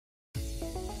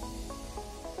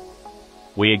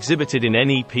We exhibited in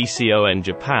NEPCON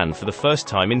Japan for the first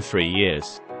time in 3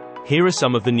 years. Here are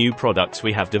some of the new products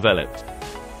we have developed.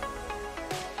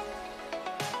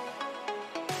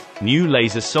 New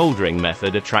laser soldering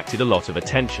method attracted a lot of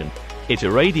attention. It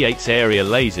irradiates area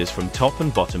lasers from top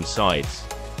and bottom sides.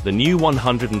 The new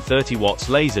 130 watts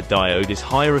laser diode is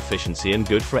higher efficiency and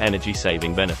good for energy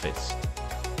saving benefits.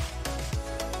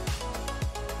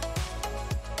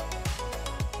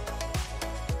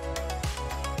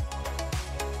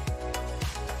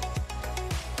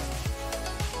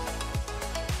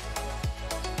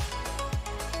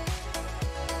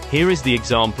 Here is the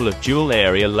example of dual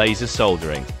area laser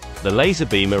soldering. The laser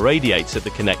beam irradiates at the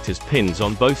connector's pins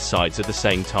on both sides at the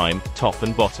same time, top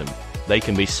and bottom. They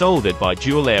can be soldered by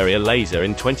dual area laser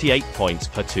in 28 points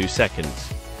per 2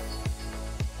 seconds.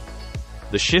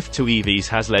 The shift to EVs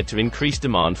has led to increased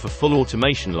demand for full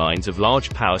automation lines of large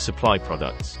power supply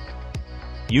products.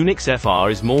 Unix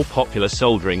FR is more popular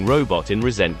soldering robot in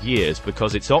recent years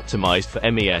because it's optimized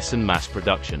for MES and mass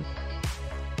production.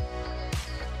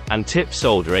 And tip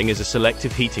soldering is a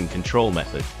selective heating control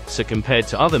method, so compared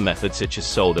to other methods such as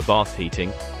solder bath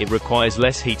heating, it requires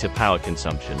less heater power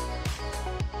consumption.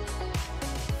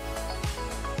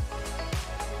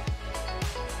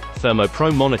 Thermo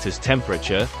Pro monitors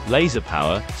temperature, laser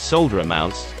power, solder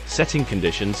amounts, setting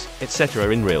conditions, etc.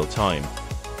 in real time.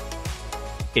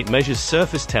 It measures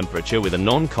surface temperature with a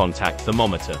non-contact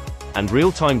thermometer, and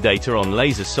real-time data on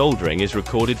laser soldering is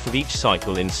recorded for each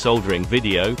cycle in soldering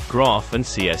video, graph and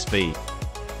CSV.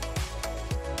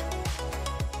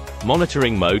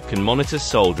 Monitoring mode can monitor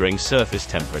soldering surface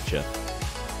temperature.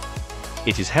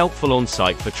 It is helpful on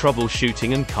site for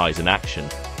troubleshooting and Kaizen action.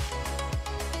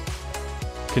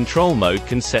 Control mode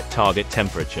can set target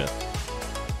temperature.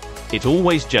 It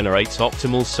always generates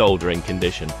optimal soldering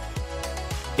condition.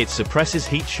 It suppresses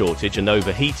heat shortage and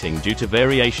overheating due to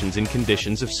variations in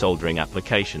conditions of soldering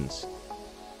applications.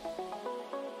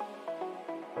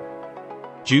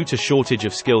 Due to shortage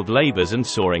of skilled labors and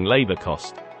soaring labor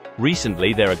cost,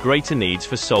 recently there are greater needs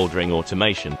for soldering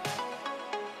automation.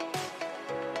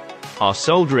 Our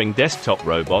soldering desktop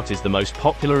robot is the most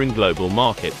popular in global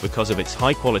market because of its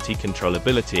high-quality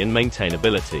controllability and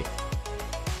maintainability.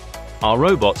 Our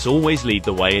robots always lead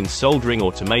the way in soldering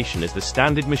automation as the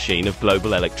standard machine of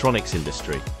global electronics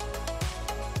industry.